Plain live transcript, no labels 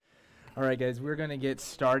All right, guys, we're going to get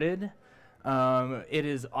started. It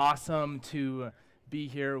is awesome to be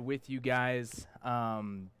here with you guys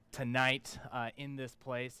tonight in this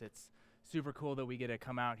place. It's super cool that we get to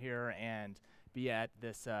come out here and be at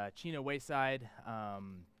this Chino Wayside. I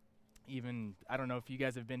don't know if you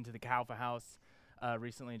guys have been to the Calfa House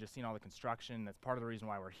recently and just seen all the construction. That's part of the reason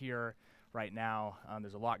why we're here right now.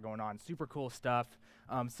 There's a lot going on, super cool stuff.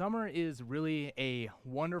 Summer is really a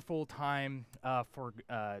wonderful time for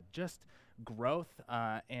just growth,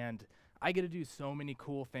 and I get to do so many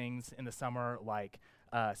cool things in the summer, like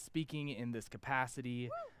speaking in this capacity,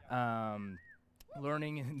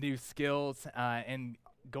 learning new skills, and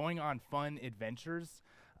going on fun adventures.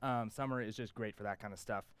 Summer is just great for that kind of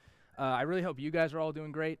stuff. I really hope you guys are all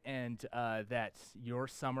doing great, and that your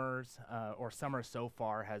summers or summer so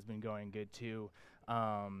far has been going good too,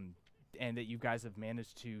 and that you guys have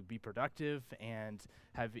managed to be productive and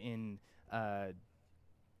have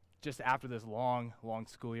just after this long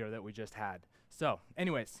school year that we just had. So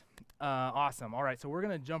anyways, awesome. All right, so we're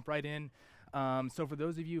going to jump right in. So for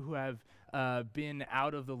those of you who have been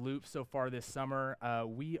out of the loop so far this summer,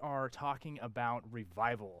 we are talking about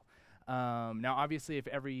revival. Now, obviously, if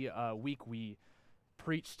every week we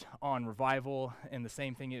preached on revival and the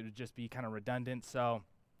same thing, it would just be kind of redundant. So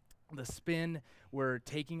the spin we're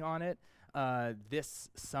taking on it this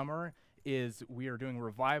summer is we are doing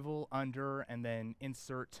revival under and then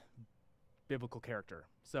insert biblical character.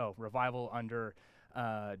 So revival under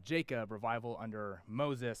Jacob, revival under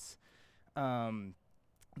Moses.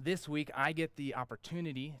 This week, I get the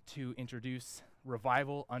opportunity to introduce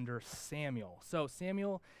revival under Samuel. So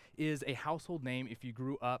Samuel is a household name if you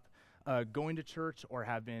grew up going to church or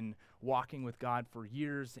have been walking with God for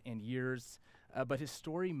years and years, but his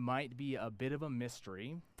story might be a bit of a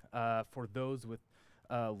mystery for those with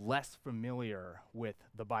less familiar with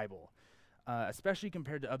the Bible, especially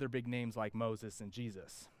compared to other big names like Moses and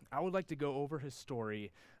Jesus. I would like to go over his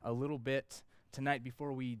story a little bit tonight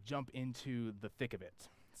before we jump into the thick of it.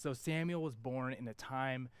 So Samuel was born in a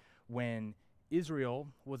time when Israel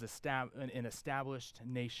was an established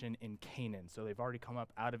nation in Canaan. So they've already come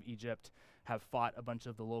up out of Egypt, have fought a bunch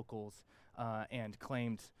of the locals, and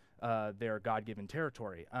claimed their God-given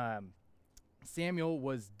territory. Samuel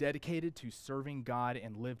was dedicated to serving God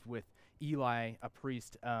and lived with Eli, a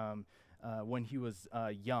priest, when he was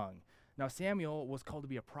young. Now, Samuel was called to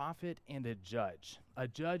be a prophet and a judge. A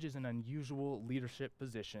judge is an unusual leadership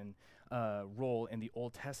position, role in the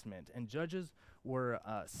Old Testament, and judges were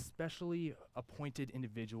specially appointed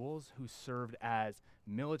individuals who served as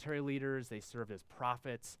military leaders, they served as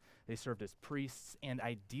prophets, they served as priests, and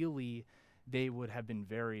ideally, they would have been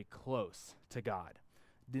very close to God.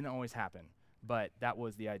 Didn't always happen, but that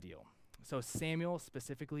was the ideal. So Samuel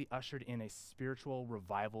specifically ushered in a spiritual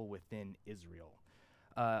revival within Israel.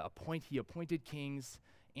 He appointed kings,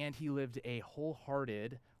 and he lived a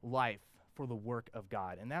wholehearted life for the work of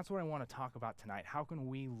God. And that's what I want to talk about tonight. How can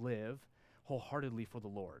we live wholeheartedly for the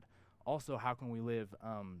Lord? Also, how can we live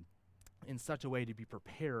in such a way to be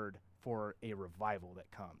prepared for a revival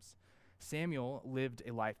that comes? Samuel lived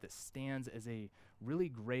a life that stands as a really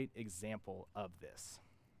great example of this.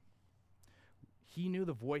 He knew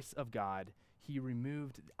the voice of God. He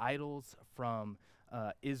removed idols from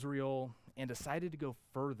Israel and decided to go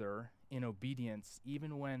further in obedience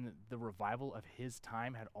even when the revival of his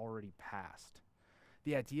time had already passed.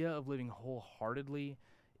 The idea of living wholeheartedly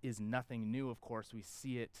is nothing new, of course. We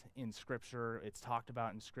see it in Scripture. It's talked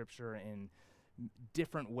about in Scripture in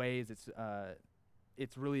different ways.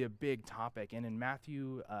 It's really a big topic. And in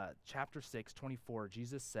Matthew chapter 6:24,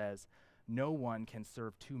 Jesus says, "No one can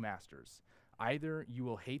serve two masters. Either you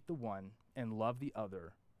will hate the one and love the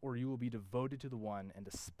other, or you will be devoted to the one and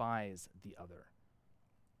despise the other.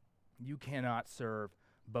 You cannot serve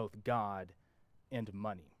both God and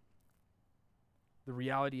money." The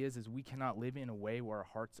reality is we cannot live in a way where our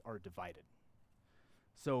hearts are divided.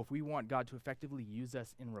 So if we want God to effectively use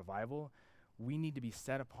us in revival, we need to be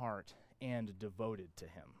set apart and devoted to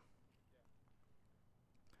him.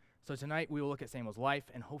 So tonight we will look at Samuel's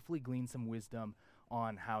life and hopefully glean some wisdom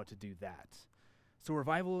on how to do that. So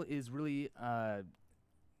revival is really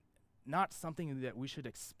not something that we should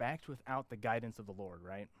expect without the guidance of the Lord,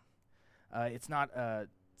 right? It's not a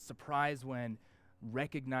surprise when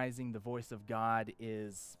recognizing the voice of God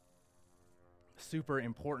is super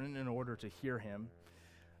important in order to hear him.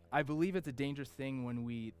 I believe it's a dangerous thing when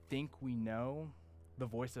we think we know the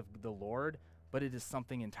voice of the Lord, but it is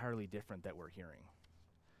something entirely different that we're hearing.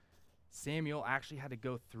 Samuel actually had to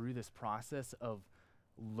go through this process of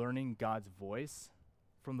learning God's voice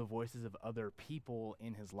from the voices of other people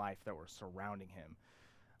in his life that were surrounding him.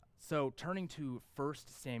 So turning to 1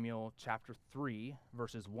 Samuel chapter 3,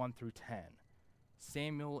 verses 1 through 10.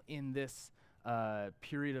 Samuel in this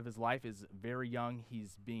period of his life is very young.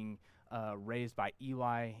 He's being raised by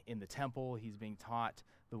Eli in the temple. He's being taught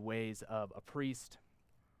the ways of a priest.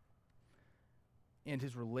 And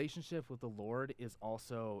his relationship with the Lord is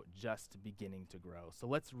also just beginning to grow. So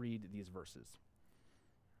let's read these verses.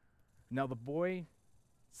 Now the boy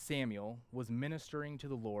Samuel was ministering to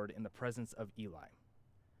the Lord in the presence of Eli.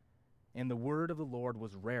 And the word of the Lord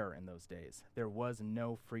was rare in those days. There was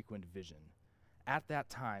no frequent vision. At that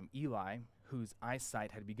time, Eli, whose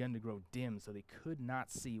eyesight had begun to grow dim so they could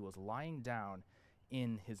not see, was lying down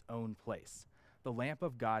in his own place. The lamp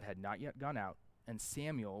of God had not yet gone out, and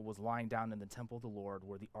Samuel was lying down in the temple of the Lord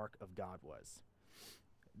where the ark of God was.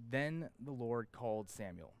 Then the Lord called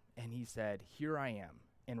Samuel, and he said, "Here I am,"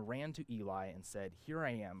 and ran to Eli and said, "Here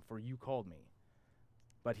I am, for you called me."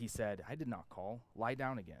 But he said, "I did not call. Lie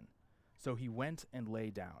down again." So he went and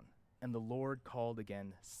lay down, and the Lord called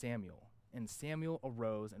again, "Samuel." And Samuel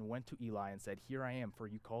arose and went to Eli and said, "Here I am, for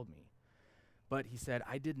you called me." But he said,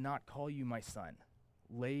 "I did not call you, my son.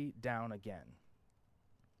 Lay down again."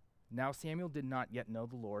 Now Samuel did not yet know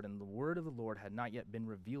the Lord, and the word of the Lord had not yet been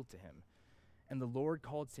revealed to him. And the Lord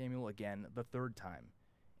called Samuel again the third time.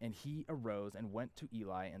 And he arose and went to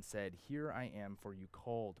Eli and said, "Here I am, for you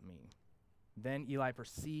called me." Then Eli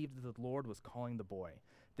perceived that the Lord was calling the boy.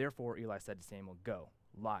 Therefore Eli said to Samuel, Go,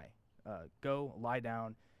 lie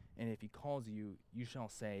down, and if he calls you, you shall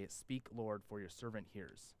say, "Speak, Lord, for your servant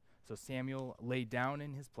hears." So Samuel lay down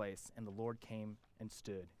in his place, and the Lord came and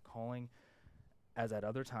stood, calling, as at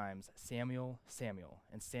other times, "Samuel, Samuel."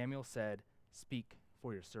 And Samuel said, "Speak,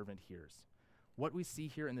 for your servant hears." What we see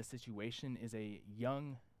here in this situation is a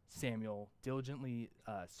young Samuel diligently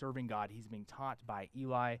serving God. He's being taught by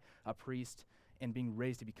Eli, a priest, and being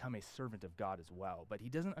raised to become a servant of God as well. But he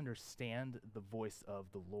doesn't understand the voice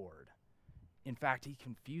of the Lord. In fact, he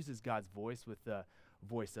confuses God's voice with the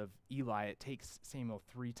voice of Eli. It takes Samuel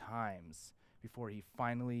 3 times before he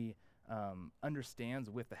finally understands,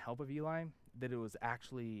 with the help of Eli, that it was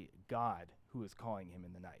actually God who was calling him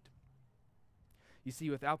in the night. You see,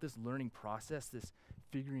 without this learning process, this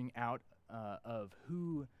figuring out of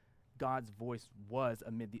who God's voice was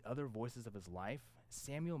amid the other voices of his life,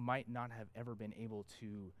 Samuel might not have ever been able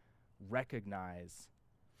to recognize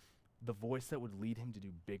the voice that would lead him to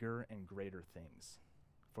do bigger and greater things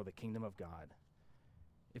for the kingdom of God.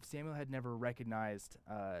 If Samuel had never recognized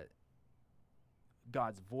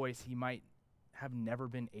God's voice, he might have never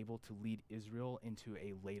been able to lead Israel into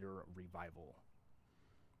a later revival.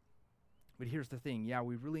 But here's the thing,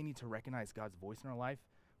 we really need to recognize God's voice in our life,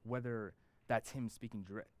 whether that's him speaking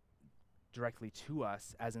directly to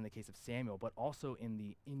us, as in the case of Samuel, but also in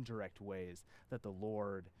the indirect ways that the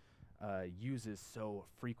Lord uses so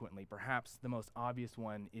frequently. Perhaps the most obvious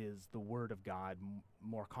one is the Word of God,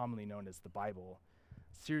 more commonly known as the Bible.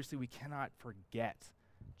 Seriously, we cannot forget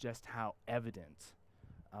just how evident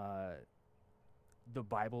the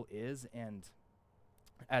Bible is, and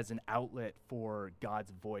as an outlet for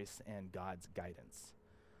God's voice and God's guidance.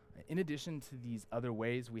 In addition to these other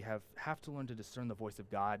ways, we have to learn to discern the voice of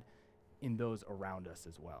God in those around us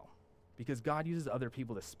as well, because God uses other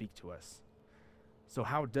people to speak to us. So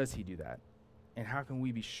how does he do that? And how can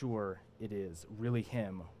we be sure it is really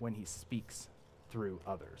him when he speaks through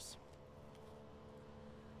others?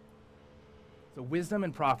 So wisdom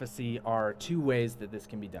and prophecy are two ways that this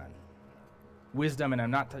can be done. Wisdom, and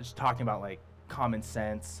I'm not just talking about like common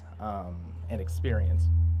sense and experience.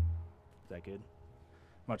 Is that good?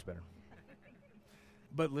 Much better.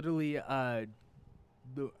 But literally,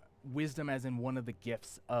 the wisdom as in one of the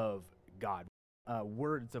gifts of God.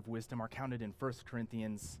 Words of wisdom are counted in 1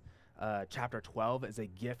 Corinthians chapter 12 as a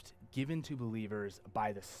gift given to believers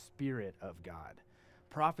by the Spirit of God.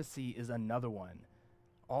 Prophecy is another one,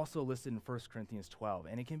 also listed in 1 Corinthians 12,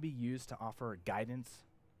 and it can be used to offer guidance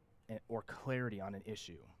or clarity on an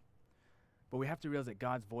issue. But we have to realize that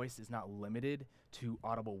God's voice is not limited to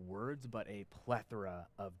audible words, but a plethora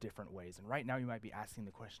of different ways. And right now you might be asking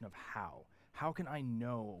the question of how. How can I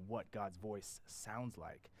know what God's voice sounds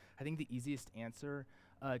like? I think the easiest answer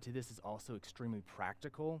to this is also extremely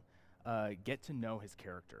practical. Get to know his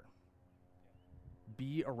character.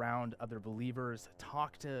 Be around other believers.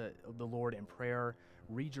 Talk to the Lord in prayer.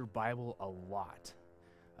 Read your Bible a lot.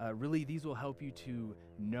 Really, these will help you to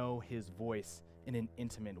know his voice in an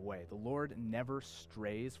intimate way. The Lord never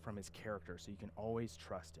strays from his character, so you can always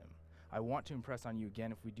trust him. I want to impress on you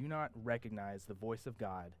again, if we do not recognize the voice of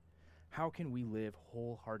God, how can we live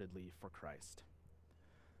wholeheartedly for Christ?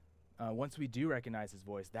 Once we do recognize his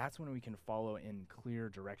voice, that's when we can follow in clear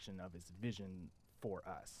direction of his vision for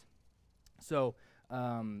us. So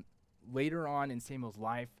later on in Samuel's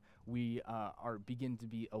life, we begin to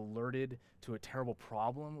be alerted to a terrible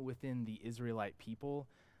problem within the Israelite people,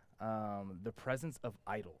 the presence of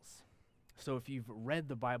idols. So if you've read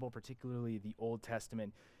the Bible, particularly the Old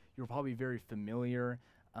Testament, you're probably very familiar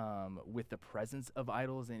with the presence of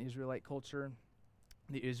idols in Israelite culture.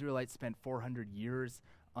 The Israelites spent 400 years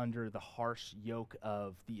under the harsh yoke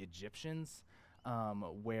of the Egyptians,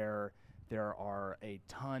 where there are a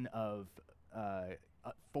ton of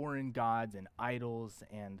foreign gods and idols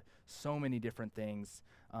and so many different things.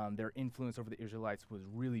 Their influence over the Israelites was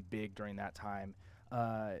really big during that time.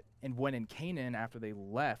 And when in Canaan, after they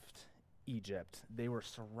left Egypt, they were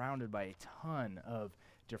surrounded by a ton of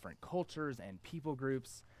different cultures and people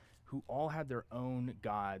groups who all had their own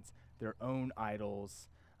gods, their own idols,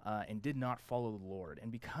 and did not follow the Lord.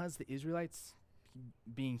 And because the Israelites,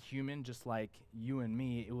 being human just like you and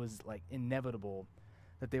me, it was like inevitable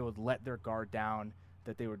that they would let their guard down,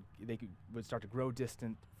 that they would start to grow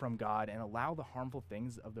distant from God and allow the harmful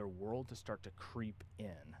things of their world to start to creep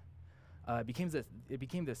in. It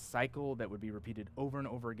became this cycle that would be repeated over and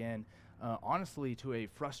over again, honestly, to a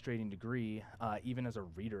frustrating degree, even as a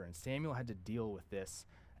reader. And Samuel had to deal with this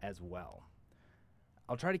as well.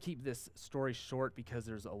 I'll try to keep this story short because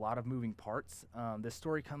there's a lot of moving parts. This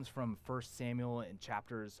story comes from 1 Samuel in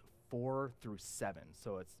chapters 4 through 7.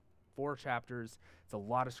 So it's 4 chapters. It's a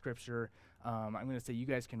lot of scripture. I'm going to say you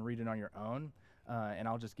guys can read it on your own, and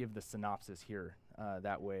I'll just give the synopsis here.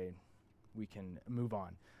 That way we can move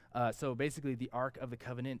on. So basically, the Ark of the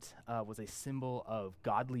Covenant was a symbol of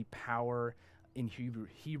godly power in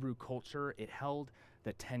Hebrew culture. It held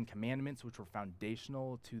the 10 Commandments, which were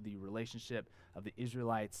foundational to the relationship of the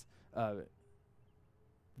Israelites.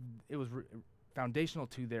 It was foundational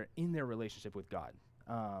to their relationship with God.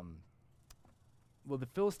 Well, the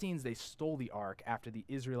Philistines, they stole the Ark after the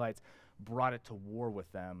Israelites brought it to war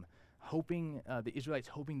with them, the Israelites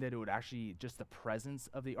hoping that it would actually, just the presence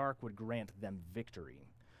of the Ark would grant them victory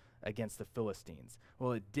against the Philistines.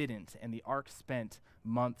 Well, it didn't, and the Ark spent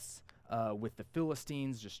months with the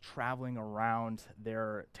Philistines, just traveling around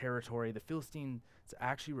their territory. The Philistines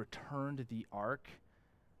actually returned the Ark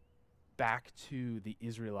back to the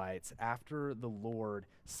Israelites after the Lord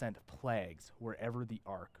sent plagues wherever the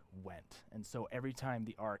Ark went. And so every time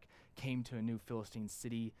the Ark came to a new Philistine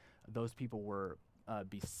city, those people were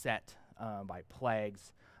beset by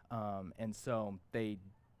plagues. And so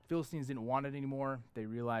Philistines didn't want it anymore. They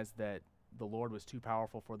realized that the Lord was too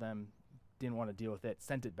powerful for them, didn't want to deal with it,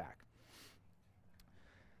 sent it back.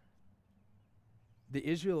 The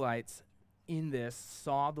Israelites in this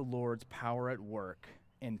saw the Lord's power at work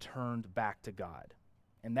and turned back to God.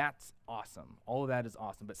 And that's awesome. All of that is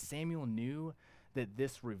awesome. But Samuel knew that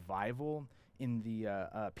this revival in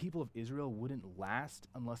the people of Israel wouldn't last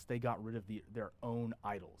unless they got rid of their own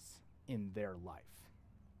idols in their life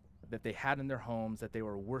that they had in their homes, that they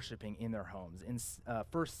were worshiping in their homes. In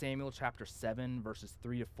 1 Samuel chapter 7, verses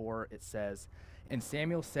 3 to 4, it says, "And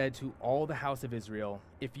Samuel said to all the house of Israel,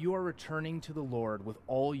 if you are returning to the Lord with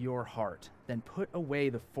all your heart, then put away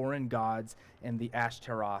the foreign gods and the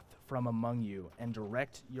Ashtaroth from among you, and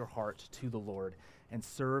direct your heart to the Lord, and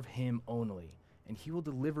serve him only, and he will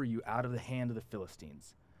deliver you out of the hand of the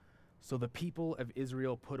Philistines." So the people of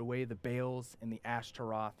Israel put away the Baals and the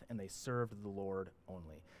Ashtaroth, and they served the Lord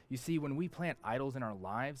only. You see, when we plant idols in our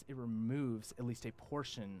lives, it removes at least a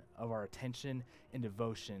portion of our attention and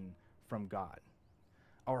devotion from God.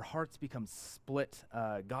 Our hearts become split.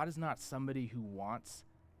 God is not somebody who wants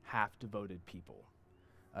half-devoted people.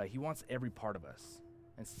 He wants every part of us.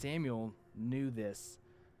 And Samuel knew this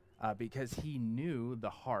because he knew the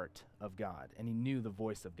heart of God, and he knew the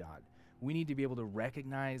voice of God. We need to be able to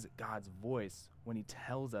recognize God's voice when he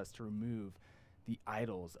tells us to remove the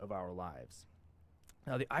idols of our lives.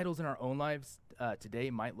 Now, the idols in our own lives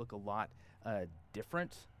today might look a lot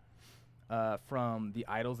different from the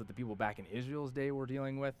idols that the people back in Israel's day were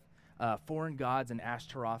dealing with. Foreign gods and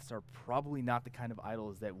Ashtaroths are probably not the kind of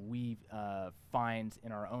idols that we find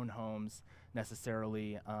in our own homes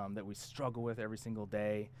necessarily, that we struggle with every single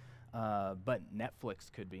day, but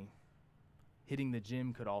Netflix could be. Hitting the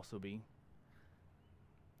gym could also be.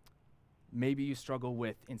 Maybe you struggle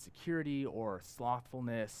with insecurity or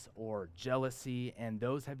slothfulness or jealousy, and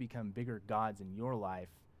those have become bigger gods in your life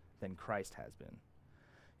than Christ has been.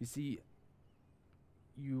 You see,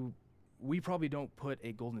 we probably don't put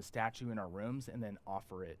a golden statue in our rooms and then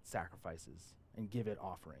offer it sacrifices and give it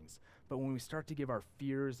offerings. But when we start to give our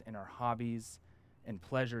fears and our hobbies and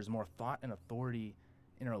pleasures more thought and authority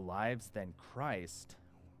in our lives than Christ,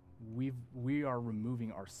 we are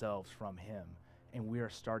removing ourselves from him, and we are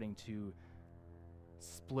starting to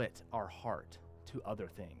split our heart to other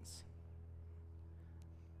things.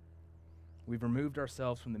 We've removed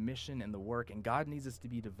ourselves from the mission and the work, and God needs us to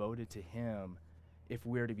be devoted to him if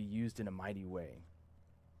we're to be used in a mighty way.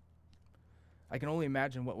 I can only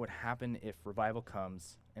imagine what would happen if revival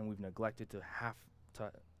comes and we've neglected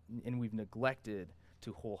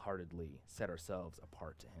to wholeheartedly set ourselves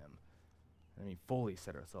apart to him. I mean, fully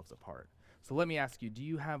set ourselves apart. So let me ask you, do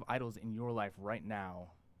you have idols in your life right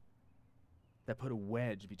now that put a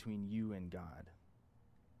wedge between you and God?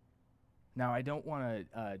 Now, I don't want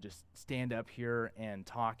to just stand up here and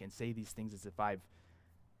talk and say these things as if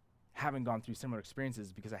haven't gone through similar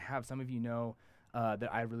experiences, because I have. Some of you know that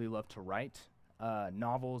I really love to write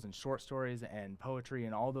novels and short stories and poetry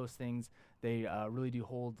and all those things. They really do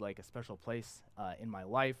hold like a special place in my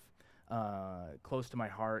life, close to my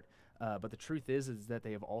heart. But the truth is that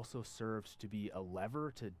they have also served to be a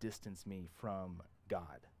lever to distance me from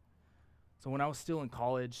God. So when I was still in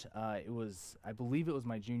college, I believe it was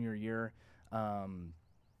my junior year, I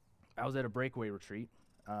was at a breakaway retreat.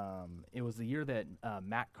 It was the year that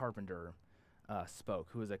Matt Carpenter spoke,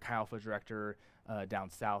 who is a Chi Alpha director down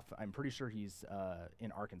south. I'm pretty sure he's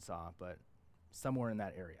in Arkansas, but somewhere in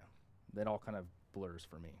that area. That all kind of blurs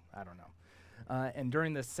for me. I don't know. And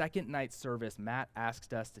during the second night service, Matt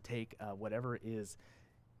asked us to take whatever is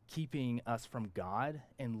keeping us from God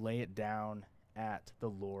and lay it down at the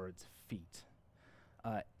Lord's feet.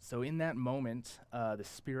 So in that moment, the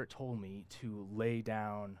Spirit told me to lay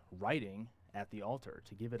down writing at the altar,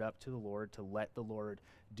 to give it up to the Lord, to let the Lord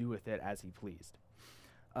do with it as he pleased.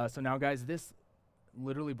 So now, guys, this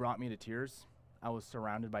literally brought me to tears. I was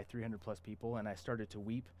surrounded by 300 plus people, and I started to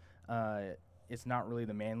weep. It's not really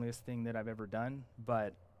the manliest thing that I've ever done,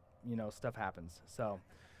 but, you know, stuff happens. So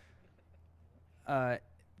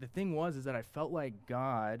the thing is that I felt like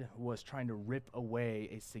God was trying to rip away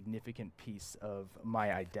a significant piece of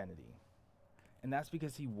my identity. And that's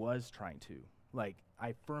because he was trying to. Like,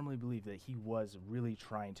 I firmly believe that he was really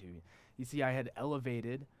trying to. You see, I had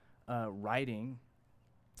elevated writing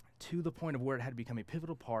to the point of where it had become a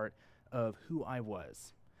pivotal part of who I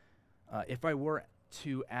was. If I were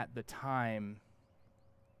to, at the time,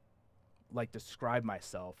 like, describe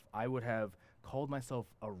myself, I would have called myself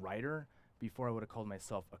a writer before I would have called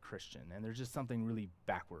myself a Christian. And there's just something really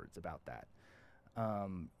backwards about that.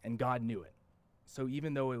 And God knew it. So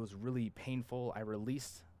even though it was really painful, I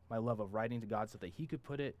released my love of writing to God so that he could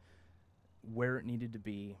put it where it needed to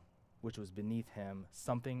be, which was beneath him,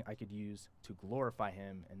 something I could use to glorify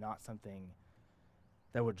him and not something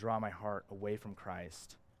that would draw my heart away from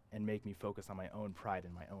Christ and make me focus on my own pride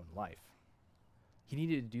in my own life. He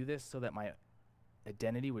needed to do this so that my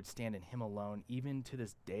identity would stand in him alone. Even to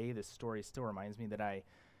this day, this story still reminds me that I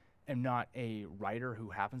am not a writer who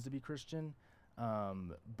happens to be Christian,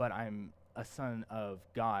 but I'm a son of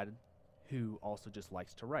God who also just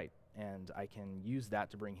likes to write, and I can use that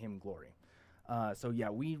to bring him glory. So yeah,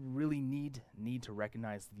 we really need to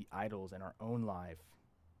recognize the idols in our own life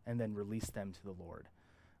and then release them to the Lord.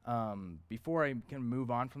 Before I can move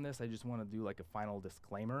on from this, I just want to do like a final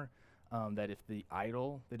disclaimer that if the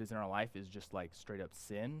idol that is in our life is just like straight up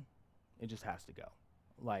sin, it just has to go.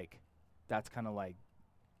 Like, that's kind of like,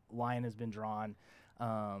 line has been drawn.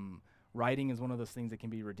 Writing is one of those things that can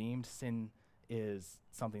be redeemed. Sin is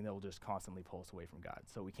something that will just constantly pull us away from God.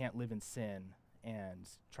 So we can't live in sin and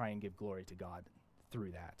try and give glory to God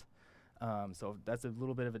through that. So that's a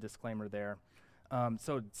little bit of a disclaimer there.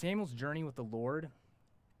 So Samuel's journey with the Lord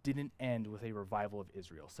didn't end with a revival of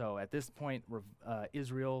Israel. So at this point,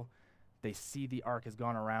 Israel, they see the ark has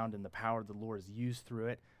gone around and the power of the Lord is used through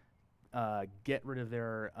it. Get rid of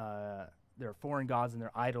their foreign gods and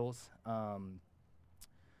their idols.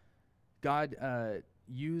 God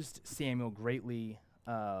used Samuel greatly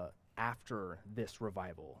after this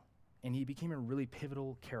revival, and he became a really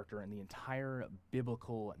pivotal character in the entire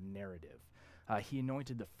biblical narrative. He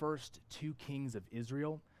anointed the first 2 kings of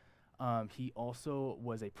Israel. He also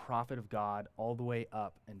was a prophet of God all the way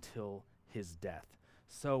up until his death.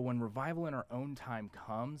 So when revival in our own time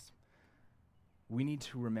comes, we need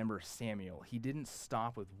to remember Samuel. He didn't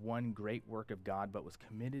stop with one great work of God, but was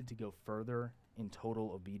committed to go further in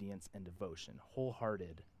total obedience and devotion,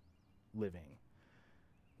 wholehearted living.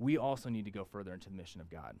 We also need to go further into the mission of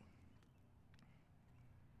God.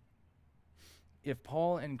 If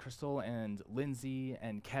Paul and Crystal and Lindsay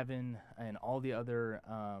and Kevin and all the other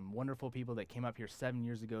wonderful people that came up here 7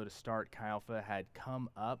 years ago to start Chi Alpha had come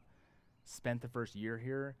up, spent the first year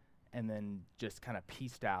here, and then just kind of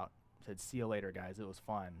pieced out, said, "See you later, guys. It was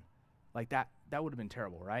fun." Like that would have been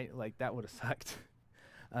terrible, right? Like, that would have sucked.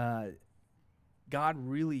 God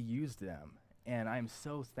really used them, and I'm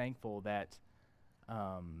so thankful that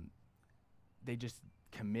they just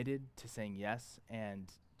committed to saying yes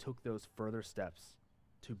and took those further steps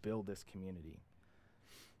to build this community.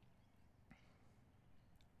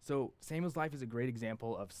 So Samuel's life is a great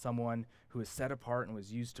example of someone who is set apart and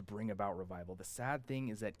was used to bring about revival. The sad thing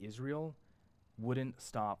is that Israel wouldn't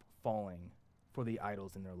stop falling for the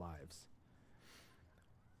idols in their lives.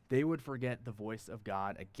 They would forget the voice of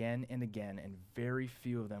God again and again, and very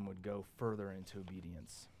few of them would go further into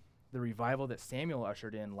obedience. The revival that Samuel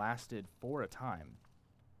ushered in lasted for a time,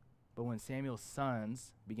 but when Samuel's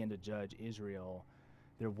sons began to judge Israel,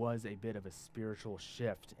 there was a bit of a spiritual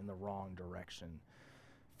shift in the wrong direction.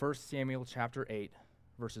 1 Samuel chapter 8,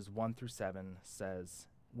 verses 1 through 7 says,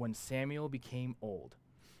 "When Samuel became old,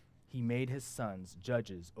 he made his sons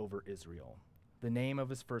judges over Israel. The name of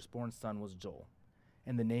his firstborn son was Joel,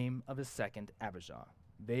 and the name of his second Abijah.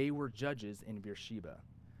 They were judges in Beersheba.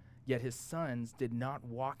 Yet his sons did not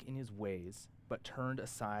walk in his ways, but turned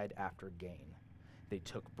aside after gain. They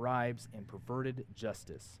took bribes and perverted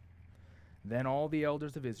justice. Then all the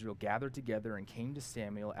elders of Israel gathered together and came to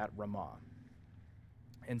Samuel at Ramah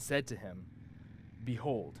and said to him,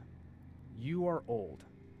 'Behold, you are old,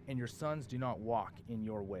 and your sons do not walk in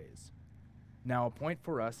your ways. Now appoint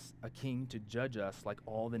for us a king to judge us like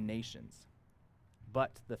all the nations.'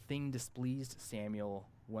 But the thing displeased Samuel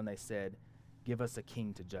when they said, 'Give us a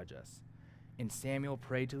king to judge us.' And Samuel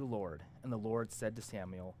prayed to the Lord, and the Lord said to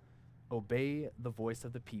Samuel, 'Obey the voice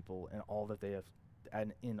of the people in all that they have,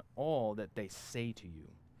 and in all that they say to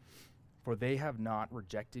you. For they have not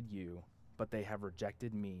rejected you, but they have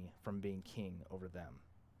rejected me from being king over them.'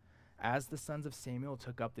 As the sons of Samuel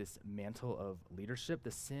took up this mantle of leadership,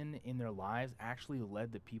 the sin in their lives actually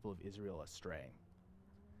led the people of Israel astray.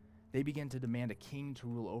 They began to demand a king to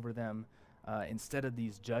rule over them instead of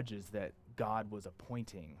these judges that God was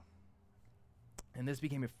appointing. And this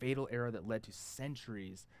became a fatal error that led to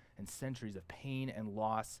centuries and centuries of pain and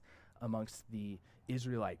loss amongst the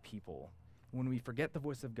Israelite people. When we forget the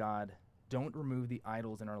voice of God, don't remove the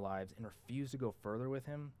idols in our lives, and refuse to go further with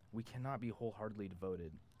him, we cannot be wholeheartedly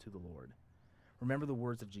devoted to the Lord. Remember the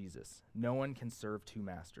words of Jesus: no one can serve two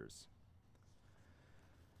masters.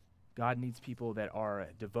 God needs people that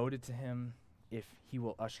are devoted to him if he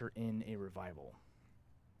will usher in a revival.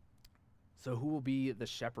 So who will be the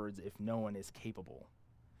shepherds if no one is capable?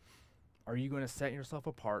 Are you going to set yourself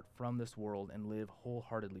apart from this world and live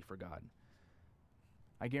wholeheartedly for God?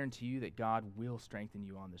 I guarantee you that God will strengthen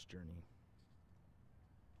you on this journey.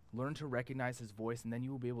 Learn to recognize his voice, and then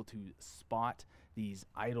you will be able to spot these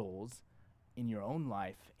idols in your own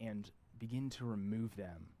life and begin to remove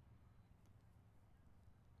them,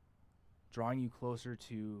 drawing you closer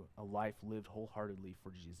to a life lived wholeheartedly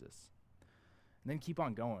for Jesus. And then keep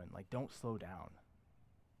on going. Like, don't slow down.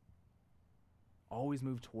 Always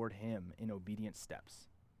move toward him in obedient steps,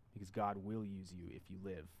 because God will use you if you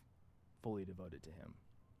live fully devoted to him.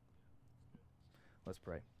 Let's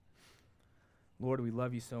pray. Lord, we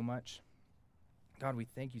love you so much. God, we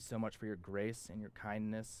thank you so much for your grace and your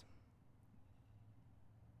kindness.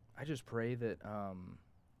 I just pray that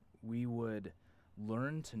we would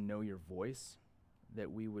learn to know your voice,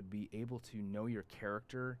 that we would be able to know your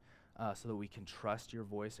character so that we can trust your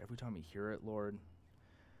voice every time we hear it, Lord.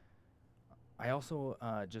 I also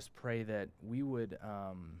just pray that we would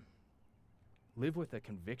live with a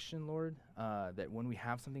conviction, Lord, that when we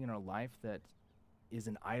have something in our life that is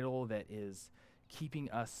an idol that is keeping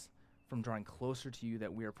us from drawing closer to you,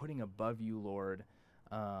 that we are putting above you, Lord,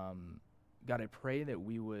 God, I pray that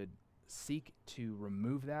we would seek to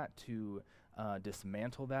remove that, to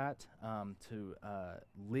dismantle that, to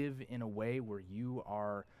live in a way where you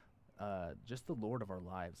are just the Lord of our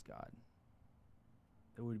lives, God.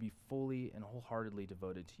 That we would be fully and wholeheartedly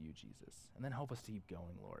devoted to you, Jesus. And then help us to keep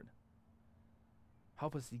going, Lord.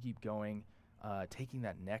 Help us to keep going, taking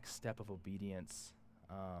that next step of obedience,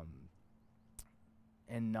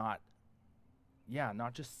 and not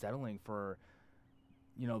just settling for,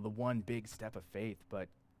 the one big step of faith, but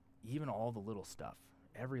even all the little stuff,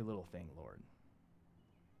 every little thing, Lord.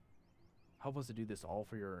 Help us to do this all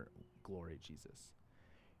for your glory, Jesus.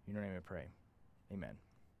 In your name I pray. Amen.